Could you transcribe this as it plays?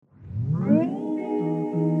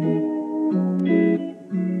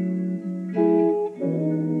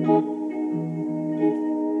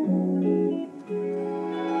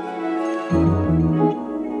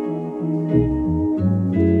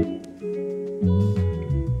Hello,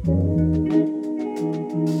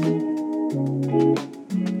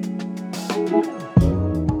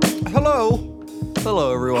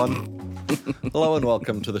 everyone. Hello and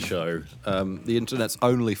welcome to the show, the internet's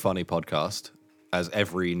only funny podcast, as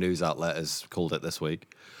every news outlet has called it this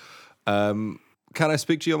week. Can I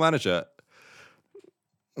speak to your manager?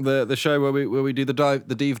 The show where we do the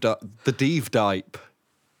deep dive.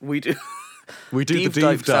 We do. We do Deep the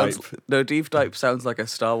deep dive. No, Deep Dive sounds like a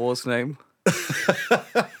Star Wars name.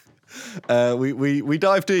 We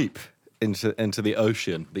dive deep into the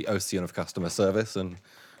ocean of customer service, and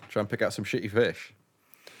try and pick out some shitty fish.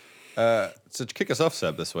 So to kick us off,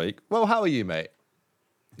 Seb, this week, well, how are you, mate?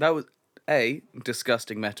 That was a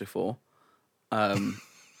disgusting metaphor.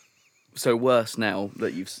 So worse now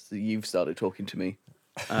that you've started talking to me.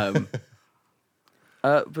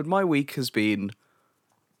 But my week has been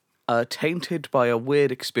tainted by a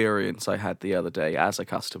weird experience I had the other day as a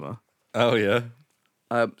customer. Oh, yeah?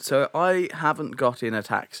 So I haven't got in a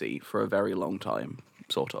taxi for a very long time,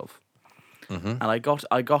 sort of. Mm-hmm. And I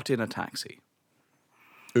got in a taxi.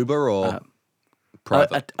 Uber or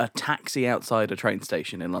private? A taxi outside a train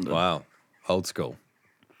station in London. Wow, old school.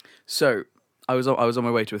 So I was on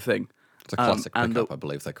my way to a thing. It's a classic pickup, I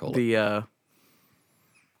believe they call it.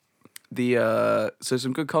 So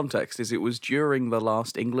some good context is it was during the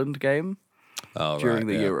last England game, during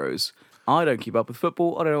the Euros. I don't keep up with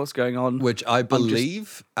football. I don't know what's going on. Which I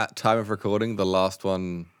believe, at time of recording, the last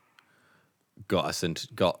one got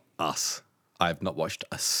us. I have not watched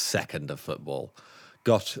a second of football.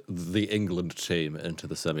 Got the England team into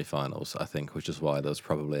the semi-finals, I think, which is why there was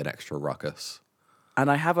probably an extra ruckus. And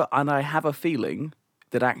I have a feeling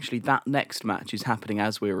that actually that next match is happening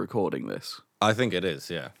as we're recording this. I think it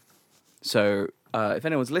is, yeah. So if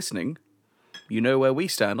anyone's listening, you know where we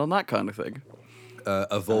stand on that kind of thing.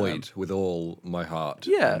 Avoid with all my heart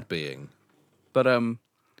and being. But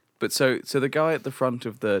so the guy at the front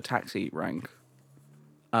of the taxi rank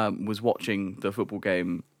was watching the football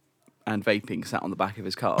game and vaping, sat on the back of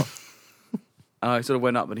his car. And I sort of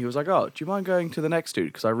went up and he was like, "Oh, do you mind going to the next dude?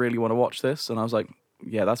 Because I really want to watch this." And I was like,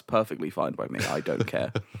 "Yeah, that's perfectly fine by me. I don't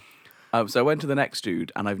care." So I went to the next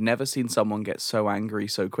dude, and I've never seen someone get so angry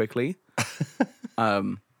so quickly.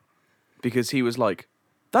 Because he was like,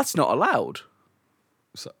 "That's not allowed."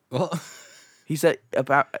 So, what? He said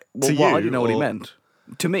about... Well, I didn't know what he meant.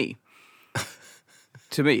 To me.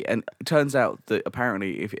 To me. And it turns out that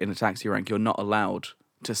apparently if in a taxi rank, you're not allowed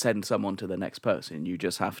to send someone to the next person. You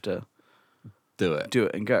just have to... Do it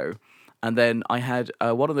and go. And then I had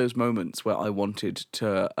one of those moments where I wanted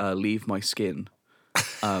to leave my skin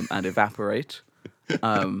and evaporate.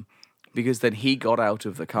 Because then he got out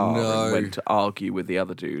of the car and went to argue with the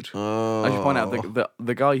other dude. I should point out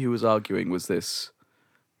the guy who was arguing was this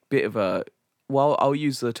bit of a... Well, I'll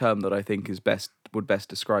use the term that I think would best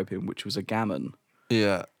describe him, which was a gammon.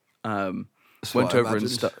 Yeah. Went over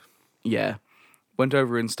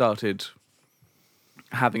and started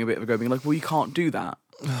having a bit of a go, being like, "Well, you can't do that,"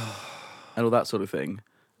 and all that sort of thing. And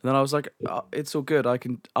then I was like, "It's all good.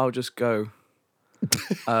 I'll just go."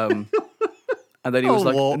 And then he was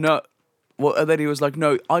like, what? "No." Well, and then he was like,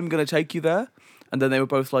 "No, I'm going to take you there." And then they were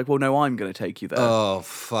both like, "Well, no, I'm going to take you there." Oh,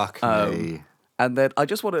 fuck me. And then I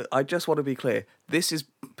just want to be clear. This is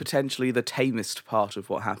potentially the tamest part of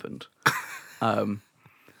what happened. I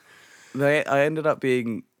ended up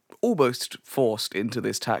being almost forced into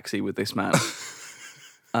this taxi with this man.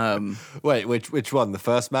 Wait, which one? The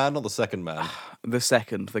first man or the second man? The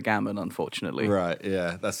second, the gammon, unfortunately. Right,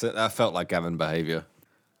 yeah. That's it. That felt like gammon behaviour.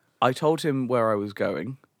 I told him where I was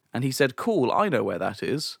going, and he said, "Cool, I know where that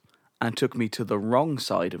is," and took me to the wrong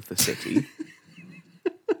side of the city.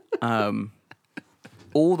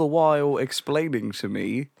 All the while explaining to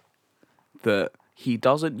me that he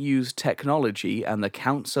doesn't use technology and the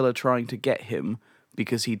council are trying to get him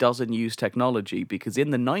because he doesn't use technology because in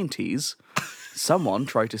the 90s, someone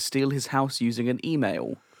tried to steal his house using an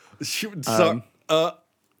email.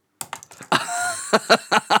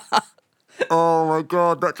 Oh my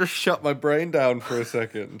God, that just shut my brain down for a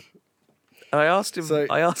second. And I asked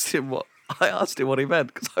him what he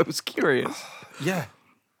meant because I was curious. Yeah.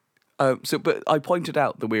 But I pointed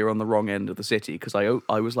out that we were on the wrong end of the city because I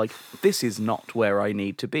was like, this is not where I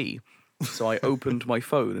need to be. So I opened my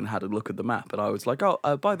phone and had a look at the map, and I was like, "Oh,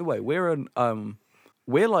 by the way, we're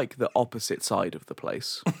like the opposite side of the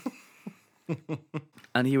place."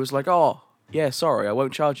 And he was like, "Oh, yeah, sorry, I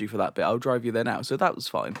won't charge you for that bit. I'll drive you there now." So that was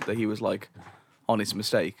fine. That he was like, on his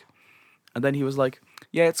mistake. And then he was like,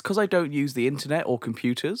 "Yeah, it's because I don't use the internet or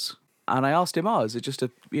computers." And I asked him, "Is it just a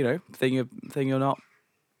thing you're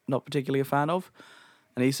not particularly a fan of?"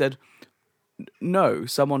 And he said, No,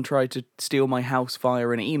 someone tried to steal my house via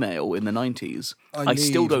an email in the 90s. I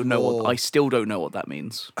still need don't know more. I still don't know what that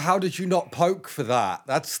means. How did you not poke for that?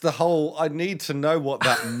 That's the whole... I need to know what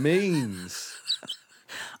that means.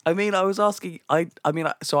 I mean, I was asking.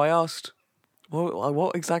 So I asked,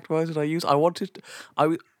 what exact words did I use?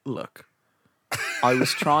 Look. I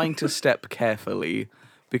was trying to step carefully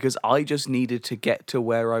because I just needed to get to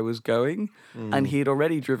where I was going, and he had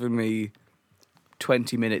already driven me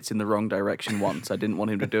 20 minutes in the wrong direction once. I didn't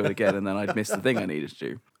want him to do it again, and then I'd miss the thing I needed to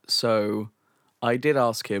do. So I did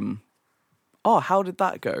ask him, how did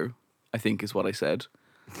that go? I think is what I said.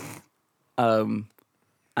 And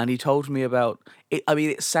he told me about it. I mean,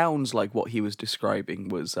 it sounds like what he was describing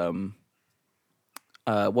was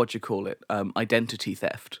identity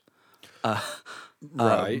theft.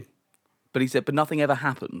 Right. But he said, but nothing ever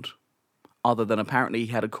happened, other than apparently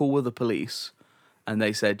he had a call with the police, and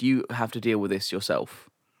they said, you have to deal with this yourself.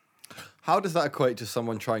 How does that equate to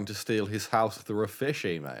someone trying to steal his house through a fish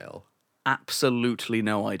email? Absolutely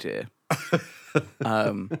no idea.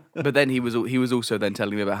 But then he was also then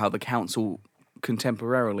telling me about how the council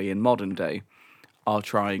contemporarily in modern day are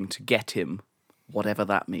trying to get him, whatever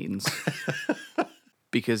that means.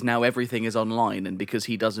 Because now everything is online, and because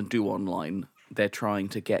he doesn't do online, they're trying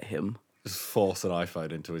to get him. Just force an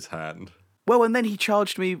iPhone into his hand. Well, and then he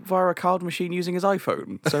charged me via a card machine using his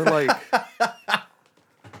iPhone. So, like...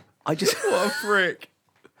 What a frick.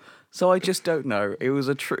 So I just don't know. It was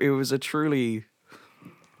a truly...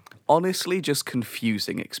 honestly, just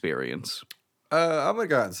confusing experience. I'm going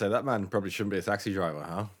to go out and say that man probably shouldn't be a taxi driver,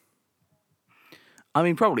 huh? I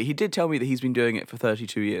mean, probably. He did tell me that he's been doing it for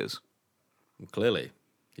 32 years. Clearly.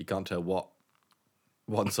 He can't tell what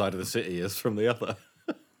one side of the city is from the other.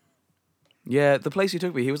 Yeah, the place he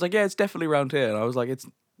took me, he was like, yeah, it's definitely around here. And I was like,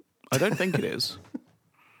 I don't think it is.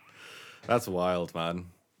 That's wild, man.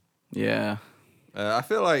 Yeah. I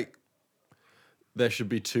feel like there should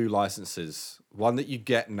be 2 licenses. One that you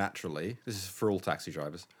get naturally. This is for all taxi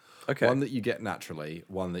drivers. Okay. One that you get naturally,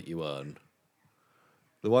 one that you earn.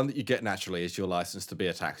 The one that you get naturally is your license to be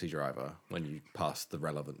a taxi driver when you pass the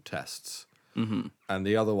relevant tests. Mm-hmm. And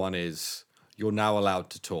the other one is you're now allowed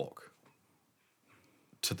to talk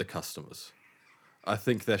to the customers. I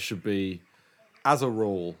think there should be, as a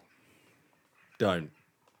rule,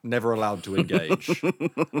 never allowed to engage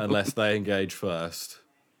unless they engage first.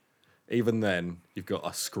 Even then, you've got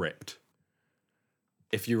a script.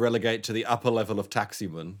 If you relegate to the upper level of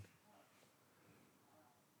taximan,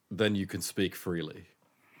 then you can speak freely.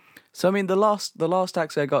 So I mean, the last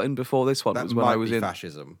taxi I got in before this one was when I was in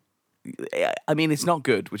fascism. I mean, it's not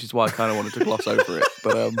good, which is why I kind of wanted to gloss over it.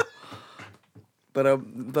 But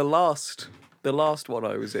the last one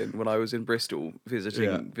I was in when I was in Bristol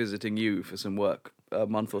visiting you for some work a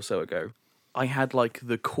month or so ago, I had like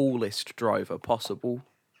the coolest driver possible.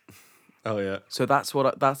 Oh yeah. So that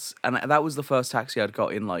was the first taxi I'd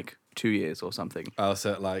got in like 2 years or something. Oh,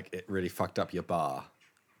 so like it really fucked up your bar.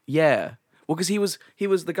 Yeah. Well, because he was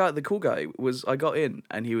the cool guy. I got in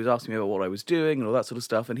and he was asking me about what I was doing and all that sort of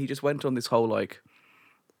stuff, and he just went on this whole like,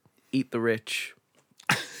 eat the rich,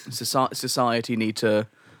 society need to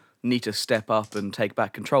step up and take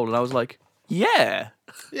back control, and I was like, yeah,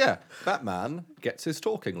 that man gets his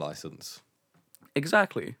talking license.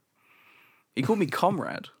 Exactly. He called me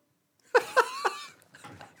comrade.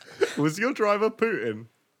 Was your driver Putin?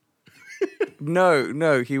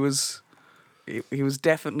 No, he was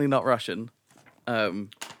definitely not Russian. And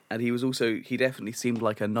he definitely seemed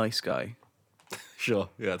like a nice guy. Sure,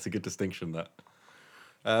 yeah, it's a good distinction, that.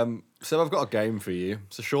 So I've got a game for you.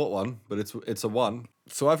 It's a short one, but it's a one.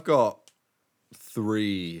 So I've got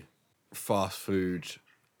 3 fast food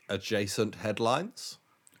adjacent headlines.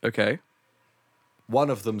 Okay. One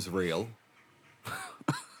of them's real.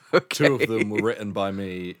 Okay. 2 of them were written by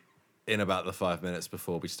me in about the 5 minutes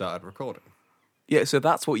before we started recording. Yeah, so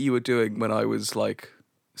that's what you were doing when I was like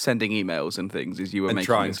sending emails and things, is you were making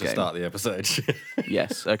trying this to game. start the episode.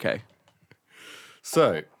 Yes, okay.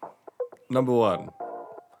 So, number 1.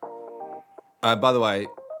 By the way,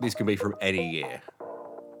 these can be from any year.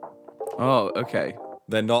 Oh, okay.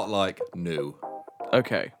 They're not like new.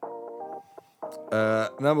 Okay.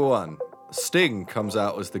 Number 1. Sting comes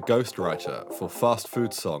out as the ghostwriter for Fast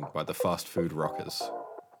Food Song by the Fast Food Rockers.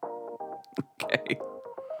 Okay.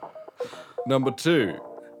 Number 2.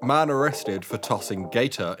 Man arrested for tossing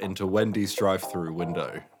gator into Wendy's drive-thru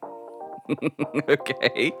window.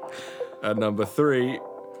 Okay. And number 3.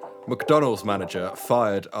 McDonald's manager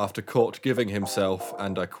fired after caught giving himself,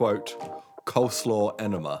 and I quote, coleslaw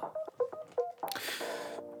enema.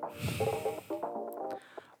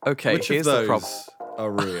 Okay, Which here's of the problem. those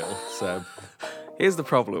are real, Seb? Here's the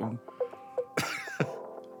problem.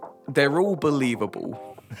 they're all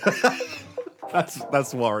believable.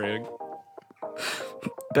 That's worrying.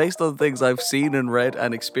 Based on things I've seen and read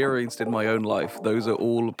and experienced in my own life, those are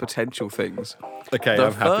all potential things. Okay,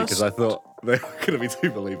 I'm happy because I thought they were going to be too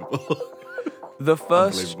believable. The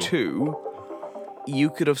first two, you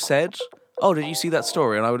could have said, "Oh, did you see that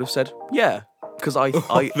story?" And I would have said, "Yeah," because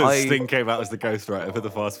Sting came out as the ghostwriter for the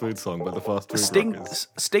fast food song, but the fast food rockers.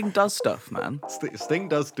 Sting does stuff, man. Sting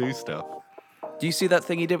does do stuff. Do you see that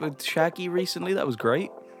thing he did with Shaggy recently? That was great.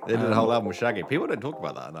 They did a whole album with Shaggy. People don't talk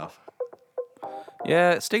about that enough.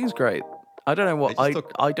 Yeah, Sting's great. I don't know what I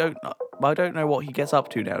don't know what he gets up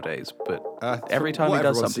to nowadays, but every time he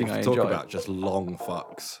does something, I enjoy. Talk about just long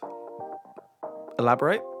fucks.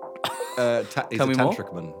 Elaborate. He's Tell a me more.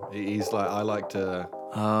 tantric man. He's like, I like to.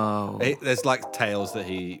 Oh. There's like tales that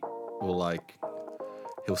he will like.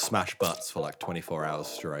 He'll smash butts for like 24 hours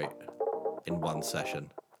straight in one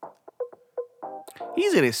session.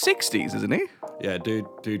 He's in his 60s, isn't he? Yeah,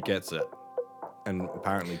 dude gets it, and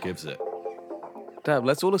apparently gives it. Damn,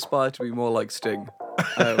 let's all aspire to be more like Sting.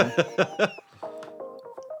 But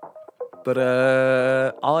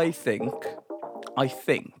I think.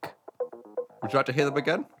 Would you like to hear them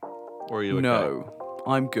again? Or are you okay? No,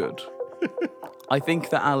 I'm good. I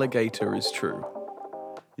think the alligator is true.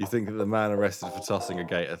 You think that the man arrested for tossing a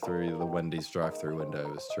gator through the Wendy's drive-through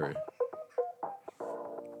window is true?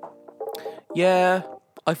 Yeah,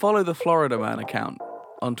 I follow the Florida Man account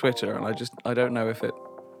on Twitter, and I don't know if it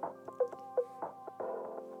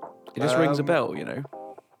just rings a bell, you know.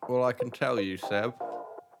 Well, I can tell you, Seb.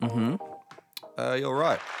 Mm-hmm. You're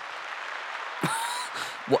right.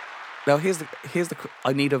 What? Now here's the.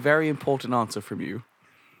 I need a very important answer from you.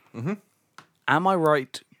 Mm-hmm. Am I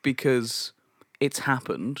right because it's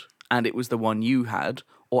happened and it was the one you had,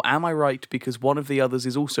 or am I right because one of the others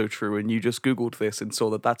is also true and you just Googled this and saw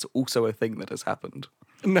that that's also a thing that has happened?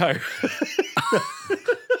 No.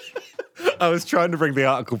 I was trying to bring the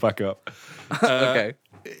article back up. Okay.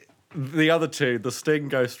 The other two, the Sting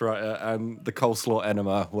ghostwriter and the coleslaw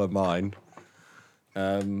enema, were mine.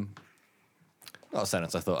 Not a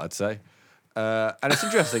sentence I thought I'd say. And it's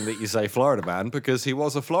interesting that you say Florida man because he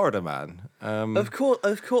was a Florida man. Of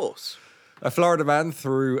course. A Florida man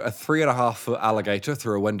threw a 3.5-foot alligator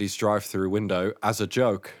through a Wendy's drive-through window as a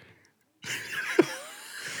joke.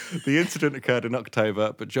 The incident occurred in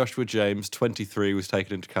October, but Joshua James, 23, was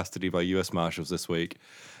taken into custody by U.S. Marshals this week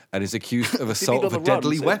and is accused of assault of a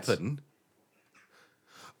deadly weapon.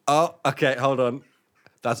 Oh, okay, hold on.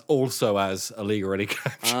 That's also as illegally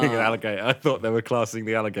capturing an alligator. I thought they were classing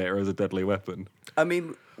the alligator as a deadly weapon. I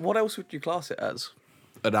mean, what else would you class it as?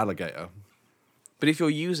 An alligator. But if you're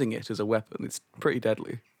using it as a weapon, it's pretty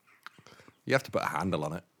deadly. You have to put a handle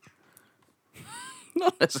on it.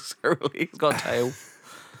 Not necessarily. It's got a tail.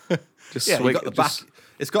 Just Yeah, swing you got the back.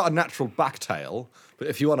 It's got a natural back tail, but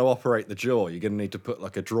if you want to operate the jaw, you're going to need to put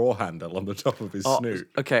like a draw handle on the top of his snoot.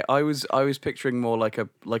 Okay, I was picturing more like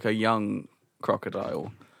a young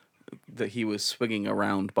crocodile that he was swinging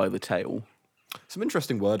around by the tail. Some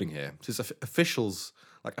interesting wording here. It says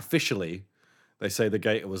officially, they say the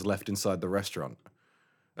gator was left inside the restaurant.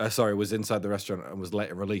 Was inside the restaurant and was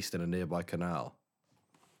later released in a nearby canal.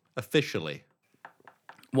 Officially.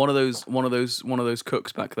 One of those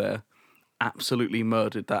cooks back there absolutely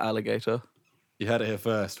murdered that alligator. You heard it here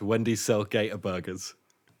first. Wendy's sell gator burgers.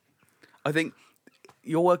 I think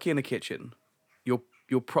you're working in a kitchen. You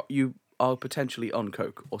are potentially on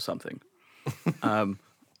coke or something. An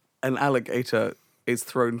alligator is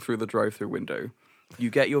thrown through the drive-through window. You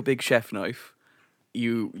get your big chef knife.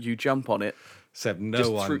 You jump on it. Seb, no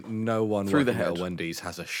one through the working at head. Wendy's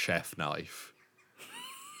has a chef knife.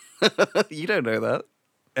 You don't know that.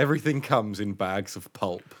 Everything comes in bags of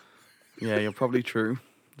pulp. Yeah, you're probably true.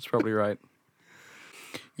 That's probably right.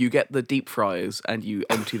 You get the deep fryers and you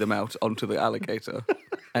empty them out onto the alligator.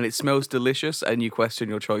 And it smells delicious and you question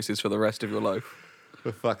your choices for the rest of your life.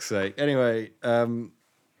 For fuck's sake. Anyway, I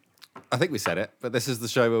think we said it, but this is the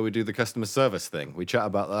show where we do the customer service thing. We chat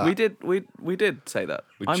about that. We did say that.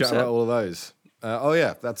 We chat about all of those. Oh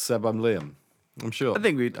yeah, that's Seb, I'm Liam. I'm sure. I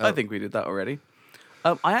think we did that already.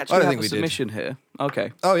 I actually have a submission here.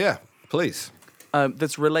 Okay. Oh yeah, please.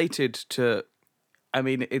 That's related to. I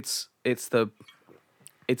mean, it's the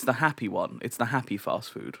happy one. It's the happy fast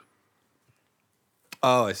food.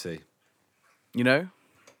 Oh, I see. You know,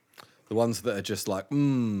 the ones that are just like,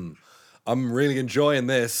 I'm really enjoying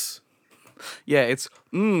this. Yeah, it's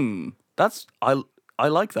That's I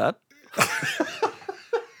like that.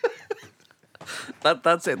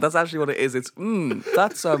 That's it. That's actually what it is. It's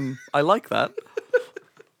that's I like that.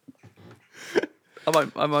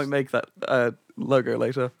 I might make that logo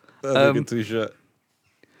later. That'd be a good t-shirt.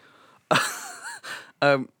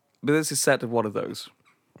 But this is set of one of those.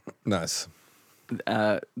 Nice.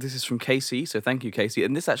 This is from Casey, so thank you, Casey.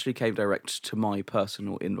 And this actually came direct to my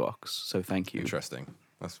personal inbox, so thank you. Interesting.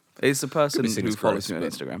 It's the person seen who as follows gross, me on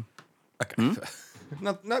but- Instagram. Okay.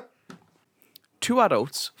 No. 2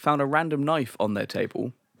 adults found a random knife on their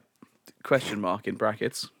table, question mark in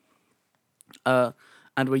brackets, and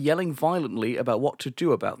were yelling violently about what to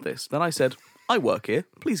do about this. Then I said, I work here,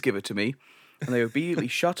 please give it to me. And they immediately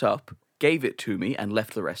shut up, gave it to me, and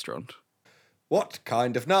left the restaurant. What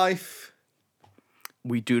kind of knife?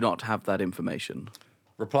 We do not have that information.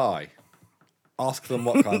 Reply. Ask them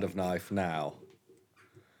what kind of knife now.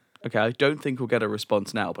 Okay, I don't think we'll get a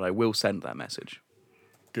response now, but I will send that message.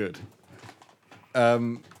 Good.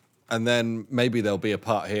 And then maybe there'll be a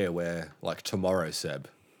part here where, like, tomorrow Seb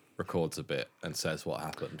records a bit and says what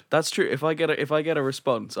happened. That's true. If I get a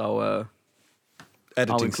response, I'll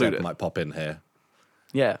Editing include Seb it. might pop in here.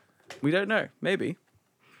 Yeah. We don't know. Maybe.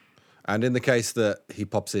 And in the case that he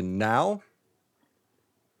pops in now,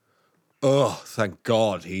 oh, thank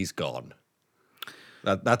God he's gone.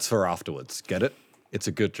 That's for afterwards. Get it? It's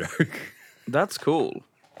a good joke. That's cool.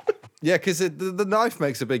 Yeah, because the knife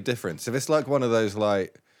makes a big difference. If it's like one of those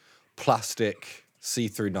like plastic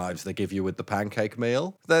see-through knives they give you with the pancake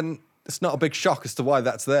meal, then it's not a big shock as to why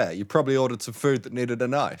that's there. You probably ordered some food that needed a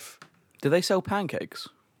knife. Do they sell pancakes?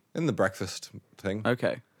 In the breakfast thing,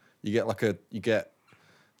 Okay. you get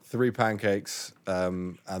 3 pancakes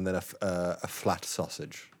and then a flat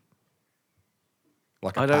sausage,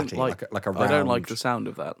 like a patty, like a round, I don't like the sound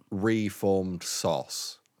of that. reformed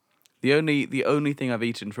sauce. The only thing I've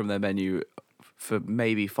eaten from their menu for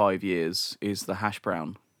maybe 5 years is the hash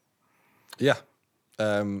brown. Yeah,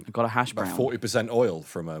 I got a hash about brown. 40% oil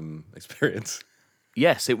from experience.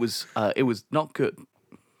 Yes, it was not good.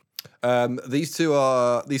 These two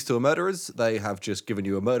are murderers. They have just given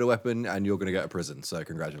you a murder weapon, and you're going to go to prison. So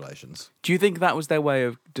congratulations. Do you think that was their way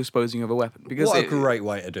of disposing of a weapon? Because What a great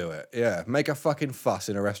way to do it. Yeah, make a fucking fuss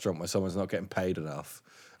in a restaurant where someone's not getting paid enough,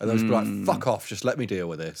 and they'll just be like, "Fuck off! Just let me deal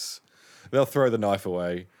with this." They'll throw the knife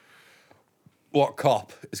away. What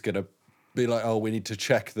cop is going to be like, "Oh, we need to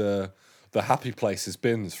check the Happy Places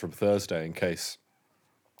bins from Thursday in case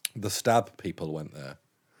the stab people went there."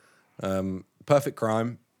 Perfect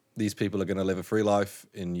crime. These people are going to live a free life,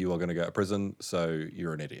 and you are going to go to prison. So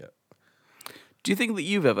you're an idiot. Do you think that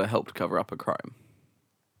you've ever helped cover up a crime?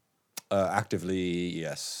 Actively,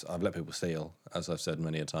 yes. I've let people steal, as I've said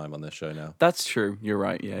many a time on this show now. That's true. You're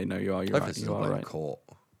right. Yeah, no, you are. You're Hopefully right. this You isn't are like right. court.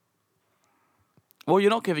 Well,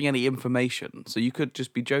 you're not giving any information, so you could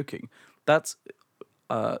just be joking. That's,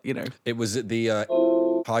 It was at the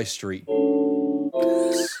High Street,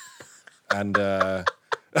 and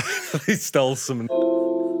he stole some,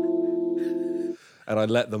 and I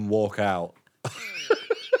let them walk out.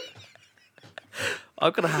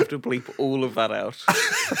 I'm gonna have to bleep all of that out.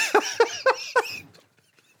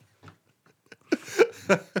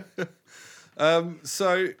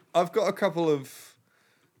 So I've got a couple of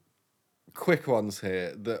quick ones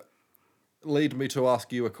here that lead me to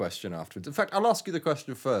ask you a question afterwards. In fact, I'll ask you the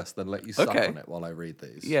question first, then let you suck Okay. on it while I read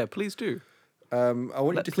these. Yeah, please do. I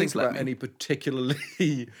want you to please think let about me. any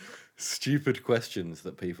particularly stupid questions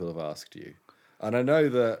that people have asked you. And I know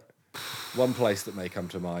that one place that may come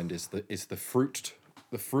to mind is the fruit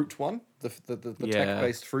one, the Yeah.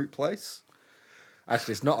 tech-based fruit place.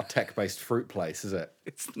 Actually, it's not a tech-based fruit place, is it?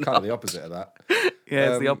 It's kind of the opposite of that.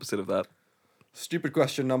 Yeah, it's the opposite of that. Stupid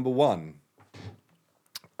question number 1.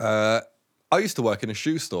 I used to work in a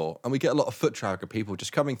shoe store, and we get a lot of foot traffic of people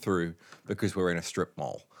just coming through because we're in a strip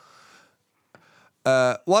mall.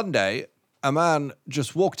 One day, a man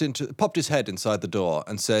just popped his head inside the door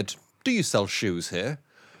and said, "Do you sell shoes here?"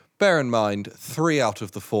 Bear in mind, 3 out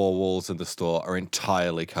of the 4 walls in the store are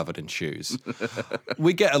entirely covered in shoes.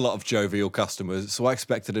 We get a lot of jovial customers, so I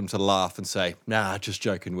expected him to laugh and say, "Nah, just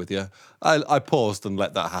joking with you." I paused and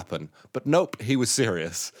let that happen. But nope, he was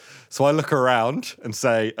serious. So I look around and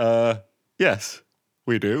say, "Yes,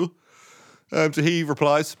 we do." So he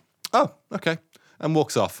replies, "Oh, okay," and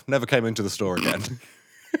walks off. Never came into the store again.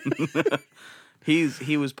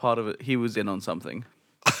 He was part of it. He was in on something.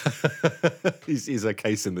 He's a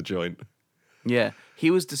case in the joint. Yeah, he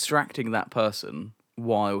was distracting that person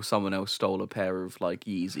while someone else stole a pair of like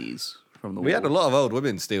Yeezys from the We wall. had a lot of old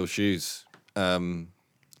women steal shoes,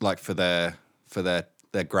 like for their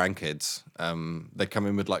grandkids. They come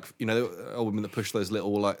in with like old women that push those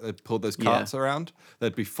little they pulled those carts around.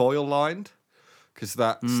 They'd be foil lined because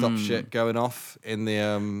that stops shit going off in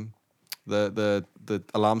the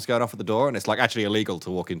alarms going off at the door, and it's like actually illegal to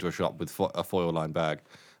walk into a shop with a foil lined bag,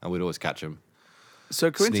 and we'd always catch them.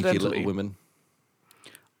 So Sneaky coincidentally, little women.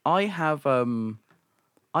 I have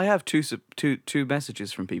I have two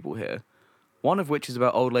messages from people here. One of which is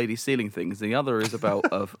about old ladies stealing things. The other is about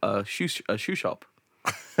a shoe shop.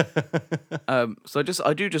 So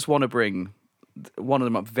I do just want to bring one of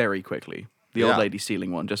them up very quickly. The old lady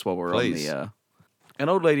stealing one, just while we're Please. on the. An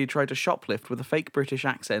old lady tried to shoplift with a fake British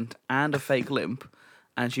accent and a fake limp,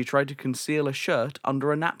 and she tried to conceal a shirt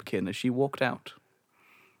under a napkin as she walked out.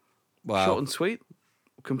 Wow. Short and sweet.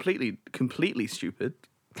 Completely stupid.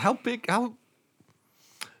 How big?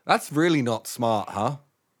 That's really not smart, huh?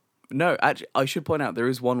 No, actually, I should point out there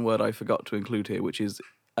is one word I forgot to include here, which is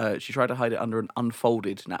she tried to hide it under an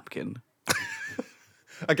unfolded napkin.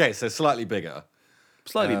 Okay, so slightly bigger.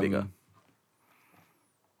 Slightly bigger.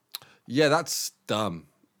 Yeah, that's dumb.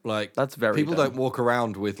 Like, That's very people dumb. don't walk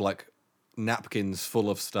around with like napkins full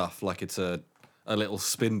of stuff like it's a little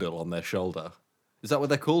spindle on their shoulder. Is that what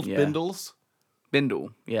they're called? Yeah. Bindles?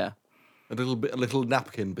 Bindle, yeah. A little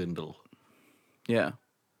napkin bindle. Yeah.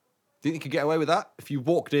 Do you think you could get away with that? If you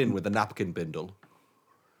walked in with a napkin bindle,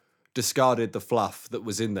 discarded the fluff that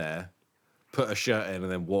was in there, put a shirt in,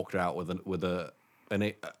 and then walked out with an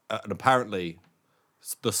apparently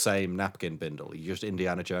the same napkin bindle. You just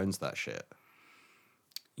Indiana Jones that shit.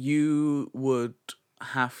 You would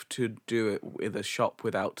have to do it with a shop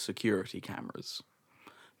without security cameras.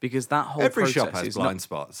 Because that whole Every process shop has is blind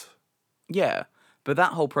spots. Yeah, but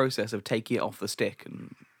that whole process of taking it off the stick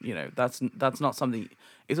and, that's not something...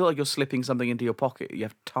 It's not like you're slipping something into your pocket. You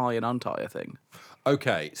have to tie and untie a thing.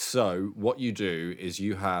 Okay, so what you do is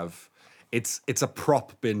you have... It's a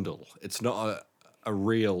prop bindle. It's not a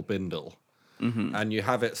real bindle. Mm-hmm. And you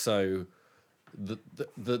have it so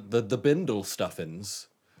the bindle stuffings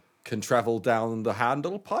can travel down the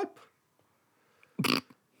handle pipe,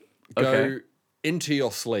 go into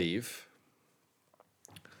your sleeve,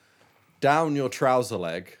 down your trouser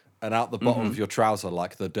leg, and out the bottom of your trouser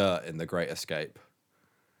like the dirt in The Great Escape.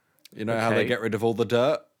 You know how they get rid of all the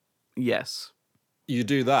dirt? Yes. You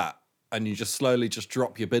do that, and you just slowly just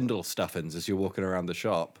drop your bindle stuffings as you're walking around the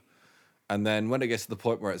shop. And then when it gets to the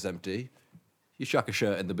point where it's empty, you chuck a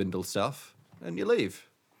shirt in the bindle stuff, and you leave.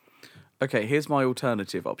 Okay, here's my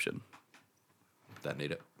alternative option. Don't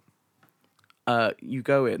need it. You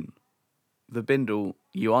go in, the bindle,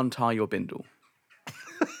 you untie your bindle.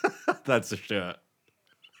 That's a shirt.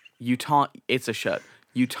 It's a shirt.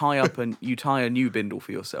 You tie a new bindle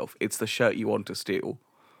for yourself. It's the shirt you want to steal.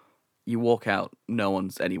 You walk out, no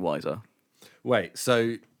one's any wiser. Wait,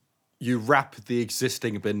 so you wrap the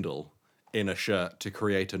existing bindle in a shirt to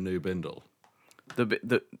create a new bindle?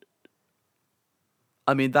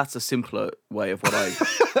 I mean, that's a simpler way of what I...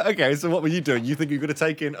 Okay, so what were you doing? You think you're going to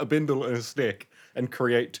take in a bindle and a stick and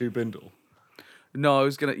create two bindle? No,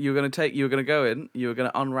 you were gonna go in, you were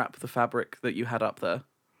gonna unwrap the fabric that you had up there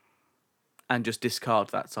and just discard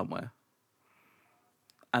that somewhere.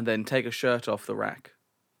 And then take a shirt off the rack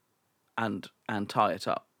and tie it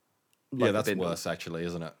up. Like Yeah, that's worse actually,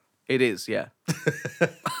 isn't it? It is, yeah.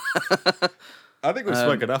 I think we've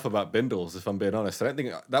spoken enough about bindles, if I'm being honest. I don't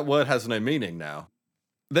think that word has no meaning now.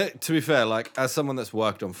 To be fair, like, as someone that's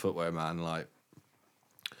worked on footwear, man, like,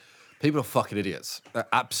 people are fucking idiots. They're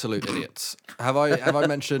absolute idiots. Have I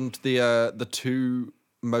mentioned the two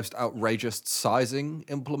most outrageous sizing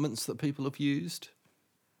implements that people have used?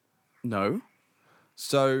 No.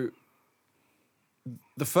 So,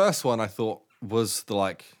 the first one I thought was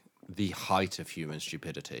the height of human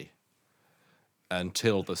stupidity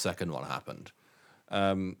until the second one happened.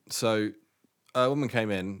 So, a woman came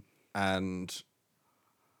in and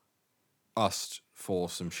asked for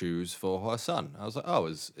some shoes for her son. I was like, "Oh,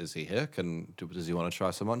 is he here? Does he want to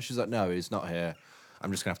try some on?" She's like, "No, he's not here.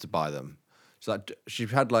 I'm just gonna have to buy them." She's like, she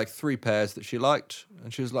had like 3 pairs that she liked,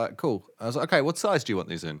 and she was like, "Cool." I was like, "Okay, what size do you want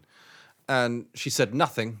these in?" And she said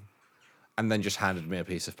nothing, and then just handed me a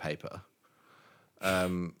piece of paper.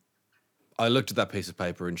 I looked at that piece of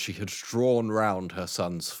paper, and she had drawn round her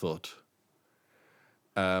son's foot,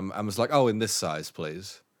 and was like, "Oh, in this size,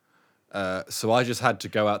 please." So I just had to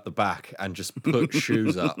go out the back and just put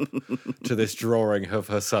shoes up to this drawing of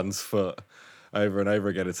her son's foot over and over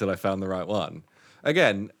again until I found the right one.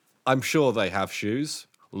 Again, I'm sure they have shoes.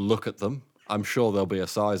 Look at them. I'm sure there'll be a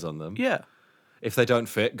size on them. Yeah. If they don't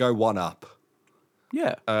fit, go one up.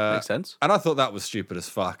 Yeah. Makes sense. And I thought that was stupid as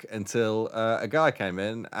fuck until a guy came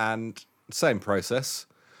in and same process.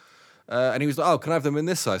 And he was like, "Oh, can I have them in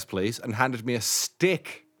this size, please?" And handed me a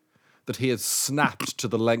stick that he had snapped to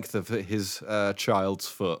the length of his child's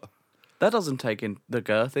foot. That doesn't take the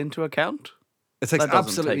girth into account. It takes That doesn't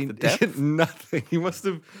absolutely take the depth. nothing. He must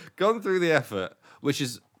have gone through the effort, which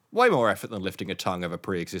is way more effort than lifting a tongue of a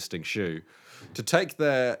pre-existing shoe, to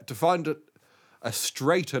find a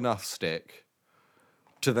straight enough stick,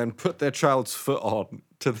 to then put their child's foot on,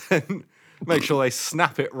 to then make sure they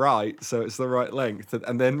snap it right so it's the right length,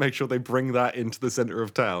 and then make sure they bring that into the centre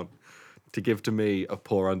of town to give to me, a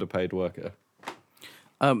poor underpaid worker.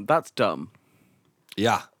 That's dumb.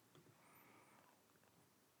 Yeah.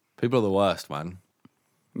 People are the worst, man.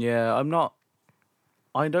 Yeah,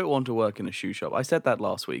 I don't want to work in a shoe shop. I said that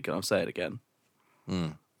last week, and I'll say it again.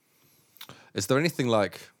 Is there anything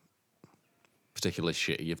like particularly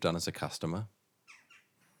shitty you've done as a customer?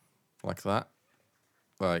 Like that?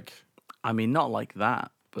 Like, I mean, not like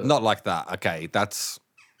that, but not like that. Okay, that's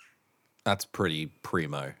pretty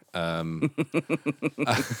primo. I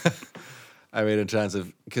mean, in terms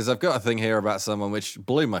of, because I've got a thing here about someone which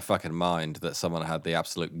blew my fucking mind that someone had the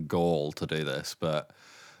absolute gall to do this, but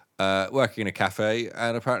working in a cafe,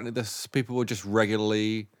 and apparently people would just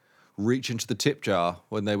regularly reach into the tip jar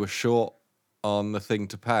when they were short on the thing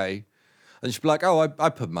to pay, and just be like, "Oh, I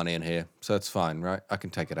put money in here, so it's fine, right? I can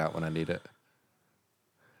take it out when I need it."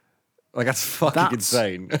 Like, that's fucking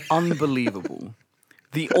insane. Unbelievable.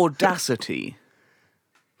 The audacity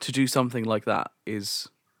to do something like that is...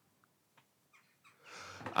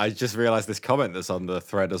 I just realised this comment that's on the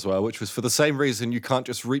thread as well, which was for the same reason you can't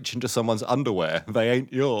just reach into someone's underwear. They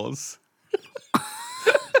ain't yours.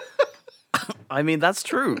 I mean, that's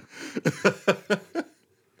true.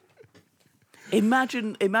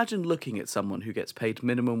 Imagine looking at someone who gets paid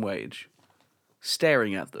minimum wage,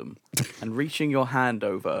 staring at them, and reaching your hand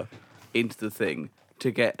over into the thing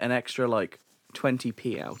to get an extra,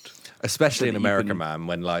 20p out. Especially in America, man,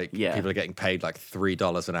 when Yeah. people are getting paid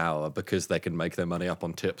 $3 an hour because they can make their money up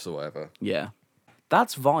on tips or whatever. Yeah.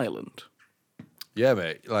 That's violent. Yeah,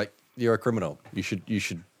 mate. You're a criminal. You should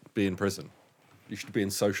be in prison. You should be in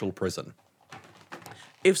social prison.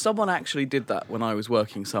 If someone actually did that when I was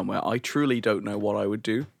working somewhere, I truly don't know what I would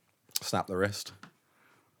do. Snap the wrist.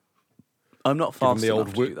 I'm not fast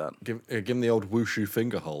enough to do that. Give him the old wushu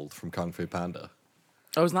finger hold from Kung Fu Panda.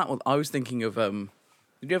 Oh, isn't that what I was thinking of? Did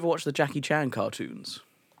you ever watch the Jackie Chan cartoons?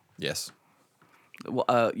 Yes.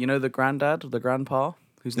 You know the granddad, the grandpa,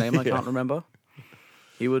 whose name I can't remember.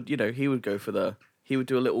 He would go for he would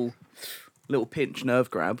do a little pinch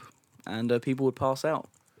nerve grab, and people would pass out.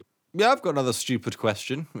 Yeah, I've got another stupid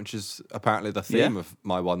question, which is apparently the theme of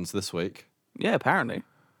my ones this week. Yeah, apparently.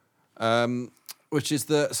 Which is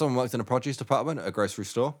that someone worked in a produce department at a grocery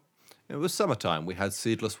store. It was summertime. We had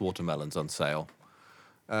seedless watermelons on sale.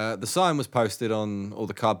 The sign was posted on all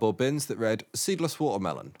the cardboard bins that read, "Seedless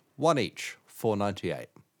watermelon, one each, $4.98.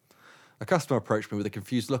 A customer approached me with a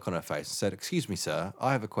confused look on her face and said, "Excuse me, sir,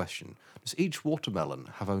 I have a question. Does each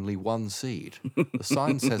watermelon have only one seed? The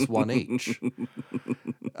sign says one each."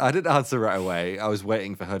 I didn't answer right away. I was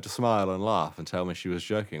waiting for her to smile and laugh and tell me she was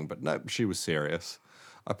joking, but no, she was serious.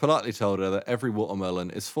 I politely told her that every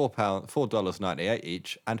watermelon is $4.98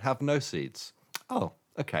 each and have no seeds. Oh,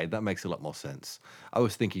 okay, that makes a lot more sense. I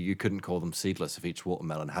was thinking you couldn't call them seedless if each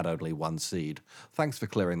watermelon had only one seed. Thanks for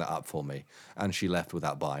clearing that up for me. And she left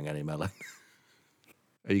without buying any melon.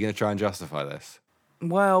 Are you going to try and justify this?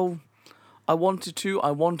 Well, I wanted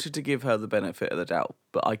to give her the benefit of the doubt,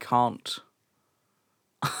 but I can't.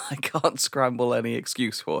 I can't scramble any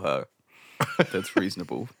excuse for her that's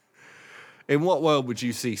reasonable. In what world would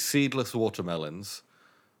you see seedless watermelons,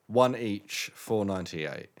 one each,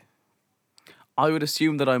 $4.98? I would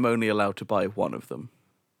assume that I'm only allowed to buy one of them.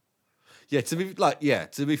 Yeah, to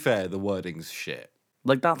be fair, the wording's shit.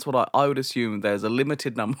 That's what I would assume. There's a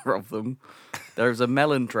limited number of them. There is a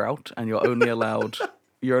melon drought, and you're only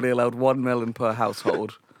allowed one melon per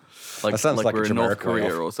household. That sounds like we're a in North Jamiroquai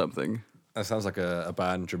Korea or something. That sounds like a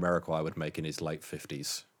band Jamiroquai would make in his late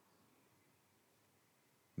 50s.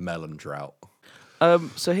 Melon drought.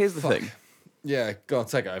 So here's the thing. Yeah, go on,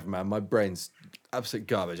 take it over, man. My brain's absolute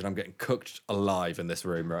garbage, and I'm getting cooked alive in this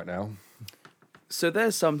room right now. So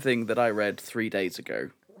there's something that I read 3 days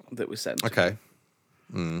ago that was sent. Okay.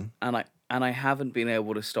 And I haven't been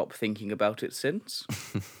able to stop thinking about it since.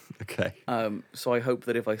 Okay. So I hope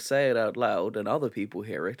that if I say it out loud and other people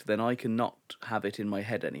hear it, then I cannot have it in my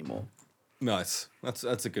head anymore. Nice.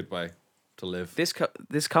 That's a good way to live.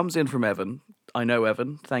 This comes in from Evan. I know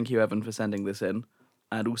Evan. Thank you, Evan, for sending this in.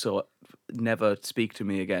 And also, never speak to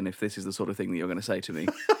me again if this is the sort of thing that you're going to say to me.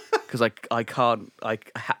 Because I can't.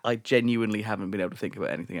 I genuinely haven't been able to think about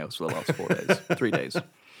anything else for the last 4 days. 3 days.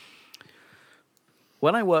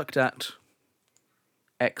 When I worked at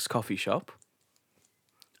X coffee shop,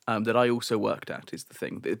 that I also worked at is the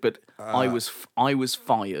thing. But I was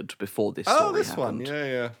fired before this story this happened. one.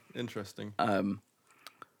 Yeah. Interesting.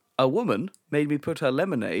 A woman made me put her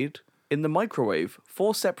lemonade in the microwave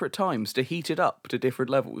 4 separate times to heat it up to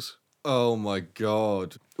different levels. Oh my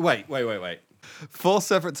god. Wait. 4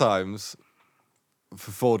 separate times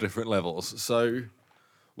for 4 different levels. So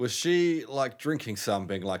was she like drinking some,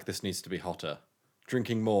 being like, this needs to be hotter?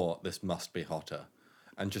 Drinking more, this must be hotter?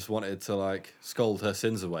 And just wanted to like scold her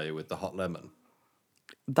sins away with the hot lemon?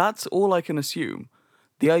 That's all I can assume.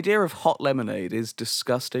 The idea of hot lemonade is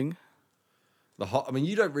disgusting. I mean,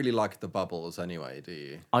 you don't really like the bubbles anyway, do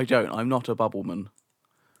you? I don't. I'm not a bubbleman.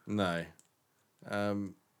 No.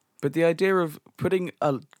 But the idea of putting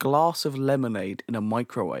a glass of lemonade in a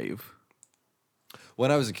microwave.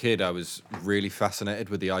 When I was a kid, I was really fascinated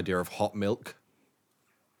with the idea of hot milk.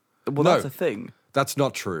 Well, No. that's a thing. That's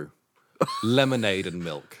not true. Lemonade and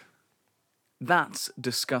milk. That's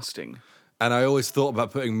disgusting. And I always thought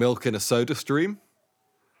about putting milk in a soda stream.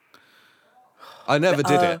 I never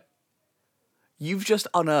did it. You've just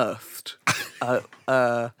unearthed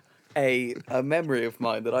a memory of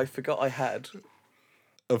mine that I forgot I had.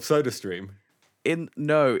 Of soda stream? I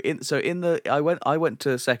went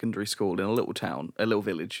to secondary school in a little town, a little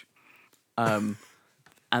village, and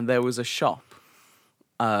there was a shop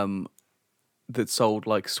that sold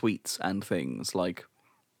like sweets and things. Like,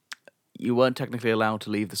 you weren't technically allowed to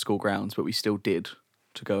leave the school grounds, but we still did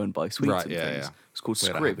to go and buy sweets and things. Yeah. It's called We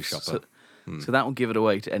had a happy Scribs. shopper. So that will give it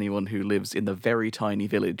away to anyone who lives in the very tiny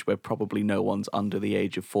village where probably no one's under the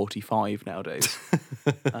age of 45 nowadays.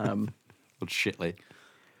 Old Shitley.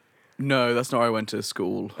 No, that's not where I went to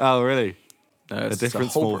school. Oh, really? No, A it's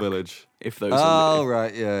different small Holbrook, village. If those are, Oh,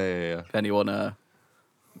 right. Yeah. if anyone,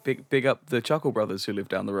 big up the Chuckle Brothers who live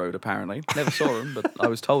down the road, apparently. Never saw them, but I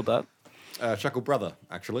was told that. Chuckle Brother,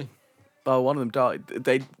 actually. Oh, one of them died.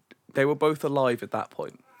 They were both alive at that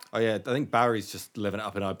point. Oh, yeah. I think Barry's just living it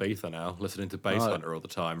up in Ibiza now, listening to Bass Right. Hunter all the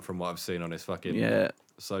time, from what I've seen on his fucking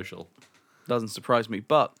social. Doesn't surprise me.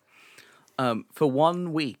 But for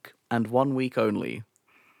 1 week and 1 week only,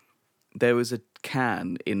 there was a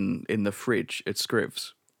can in the fridge at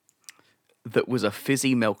Scrivs that was a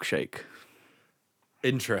fizzy milkshake.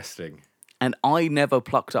 Interesting. And I never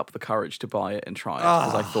plucked up the courage to buy it and try it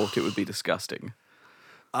because I thought it would be disgusting.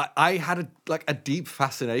 I had a deep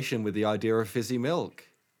fascination with the idea of fizzy milk.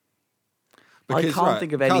 I can't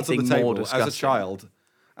think of cards on the anything more table, disgusting.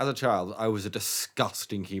 As a child, I was a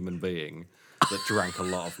disgusting human being that drank a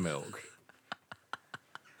lot of milk.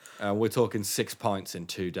 We're talking 6 pints in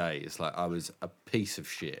 2 days. Like, I was a piece of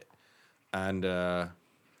shit. And that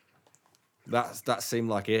seemed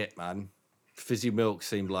like it, man. Fizzy milk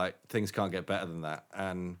seemed like things can't get better than that.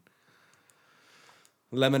 And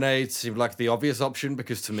lemonade seemed like the obvious option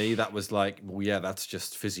because to me that was like, well, yeah, that's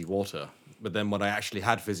just fizzy water. But then when I actually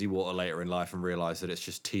had fizzy water later in life and realised that it's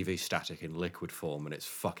just TV static in liquid form and it's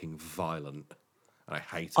fucking violent. And I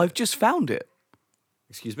hate it. I've just found it.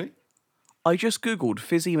 Excuse me? I just Googled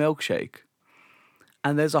fizzy milkshake,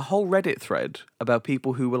 and there's a whole Reddit thread about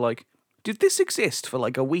people who were like, did this exist for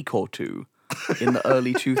like a week or two in the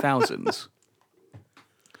early 2000s?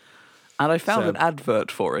 And I found an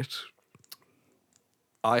advert for it.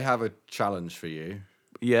 I have a challenge for you.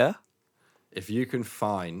 Yeah? If you can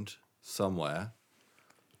find somewhere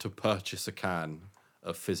to purchase a can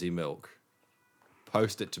of fizzy milk,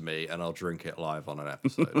 post it to me and I'll drink it live on an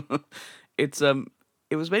episode.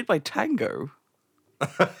 It was made by Tango.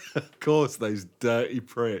 Of course, those dirty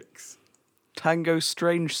pricks. Tango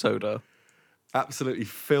Strange Soda. Absolutely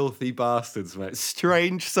filthy bastards, mate.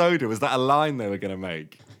 Strange soda. Was that a line they were going to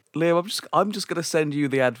make? Liam, I'm just gonna send you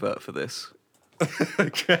the advert for this.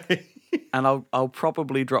 Okay. And I'll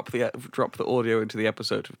probably drop the audio into the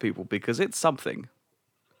episode for people because it's something.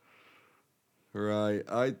 Right.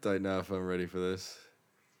 I don't know if I'm ready for this.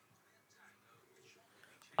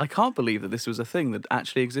 I can't believe that this was a thing that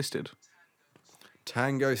actually existed.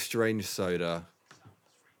 Tango Strange Soda.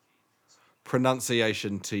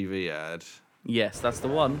 Pronunciation TV ad. Yes, that's the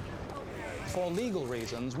one. For legal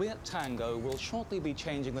reasons, we at Tango will shortly be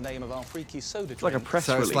changing the name of our freaky soda It's like a drink. press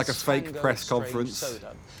So release. it's like a fake Tango press Strange conference.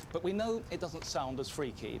 Soda. But we know it doesn't sound as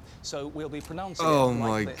freaky, so we'll be pronouncing Oh it my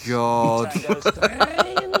like this. God. Tango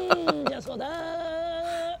Strange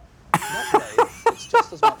Soda. Not brave, it's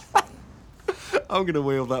just as much fun. I'm going to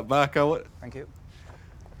wheel that back. Thank you.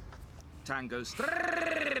 Tango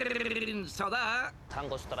Strange Soda.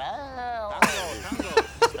 Tango strange.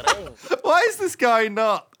 Why is this guy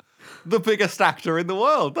not the biggest actor in the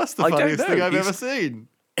world? That's the I don't funniest thing know. I've He's- ever seen.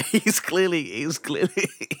 He's clearly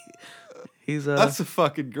That's a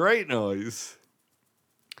fucking great noise.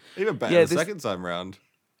 Even better Yeah, the this- second time round.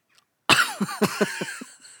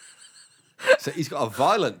 So he's got a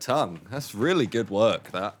violent tongue. That's really good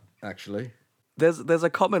work, that, actually. There's a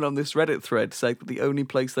comment on this Reddit thread saying that the only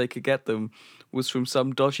place they could get them was from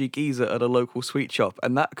some dodgy geezer at a local sweet shop,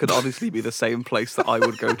 and that could honestly be the same place that I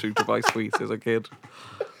would go to buy sweets as a kid.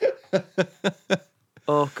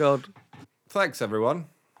 Oh, God. Thanks, everyone.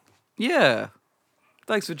 Yeah.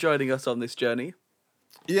 Thanks for joining us on this journey.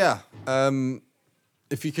 Yeah.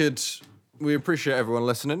 If you could, we appreciate everyone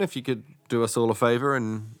listening. If you could do us all a favour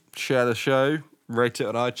and share the show, rate it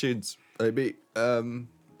on iTunes, maybe. Send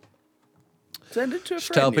it to a Just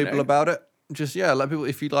friend. tell people about it. Just, let people,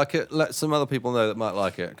 if you like it, let some other people know that might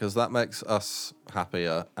like it, because that makes us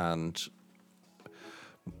happier and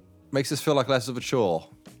makes us feel like less of a chore.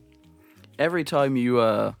 Every time you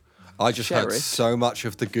I just share had it. so much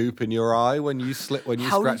of the goop in your eye when you scratched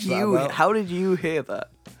that out. How did you hear that?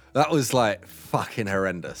 That was like fucking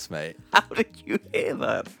horrendous, mate. How did you hear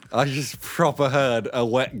that? I just proper heard a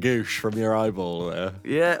wet goosh from your eyeball there.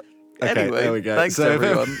 Yeah. Okay, Anyway, there we go. thanks So-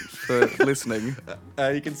 everyone for listening.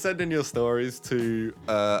 You can send in your stories to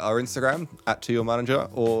our Instagram at toyourmanager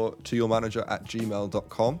or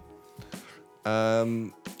toyourmanager@gmail.com.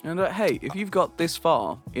 And hey, if you've got this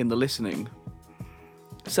far in the listening,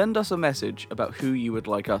 send us a message about who you would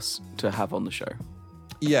like us to have on the show.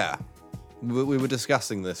 Yeah. We were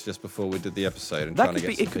discussing this just before we did the episode and That trying could to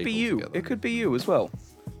be. get It some could be people you. together. It could be you as well.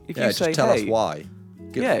 If Yeah, you say just tell hey, us why.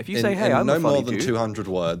 Yeah, if you say, hey, in I'm no a funny more than dude. 200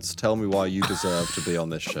 words, tell me why you deserve to be on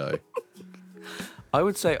this show. I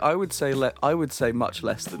would say much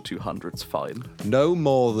less than 200's fine. No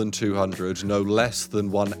more than 200, no less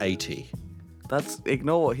than 180.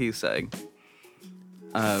 Ignore what he's saying.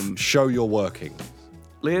 Show your working.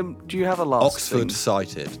 Liam, do you have a last Oxford thing?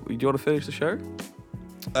 cited. Do you want to finish the show?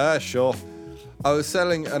 Sure. I was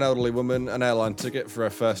selling an elderly woman an airline ticket for her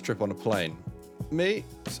first trip on a plane.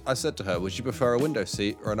 I said to her, would you prefer a window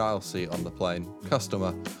seat or an aisle seat on the plane?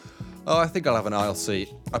 Customer, oh, I think I'll have an aisle seat.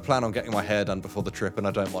 I plan on getting my hair done before the trip and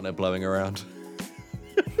I don't want it blowing around.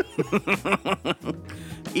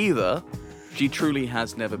 Either she truly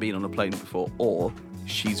has never been on a plane before, or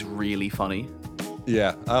she's really funny.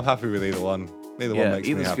 Yeah, I'm happy with either one. Either Yeah, one makes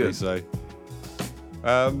me either's happy, good. so...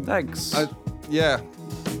 Thanks. Yeah.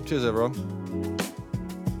 Cheers, everyone.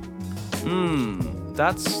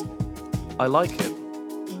 I like it.